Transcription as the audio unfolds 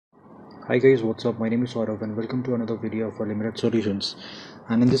Hi guys, what's up? My name is Saurav and welcome to another video of Limited Solutions.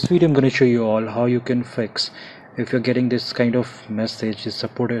 And in this video I'm going to show you all how you can fix if you're getting this kind of message, this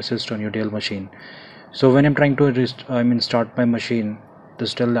support assist on your Dell machine. So when I'm trying to start my machine,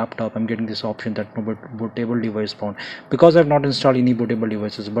 this Dell laptop, I'm getting this option that no bootable device found, because I've not installed any bootable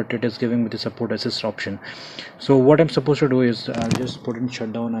devices, but it is giving me the support assist option. So what I'm supposed to do is I'll just put in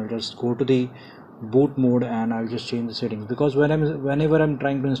shutdown. I'll just go to the boot mode and I'll just change the settings, because whenever I'm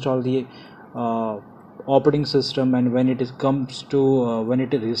trying to install the uh, operating system, and when it is comes to when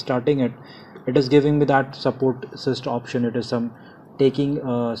it is restarting it, it is giving me that support assist option. It is some taking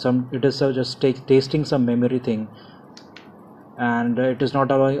some it is just tasting some memory thing, and it is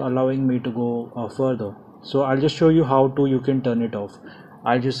not allowing me to go further. So I'll just show you how to you can turn it off.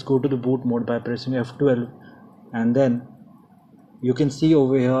 I'll just go to the boot mode by pressing F12, and then you can see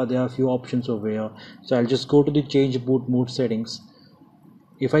over here there are a few options over here. So I'll just go to the change boot mode settings.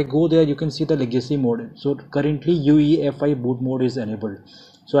 If I go there, you can see the legacy mode. So currently UEFI boot mode is enabled,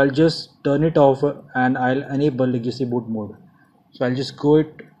 so I'll just turn it off and I'll enable legacy boot mode. So I'll just go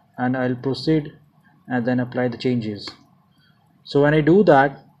it and I'll proceed and then apply the changes. So when I do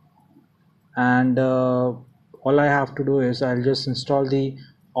that, and all I have to do is I'll just install the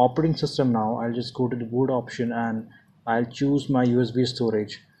operating system. Now I'll just go to the boot option and I'll choose my USB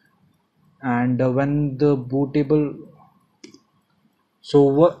storage. And when the bootable,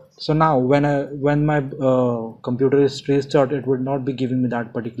 so now when my computer is restarted, it would not be giving me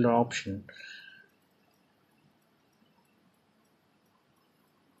that particular option.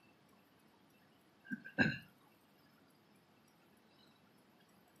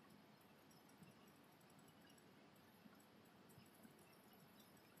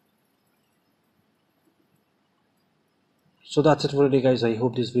 So that's it for today guys. I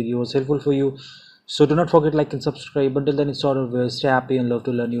hope this video was helpful for you. So do not forget like and subscribe. Until then, it's sort of stay happy and love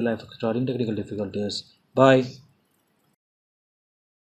to learn new life extra in technical difficulties. Bye.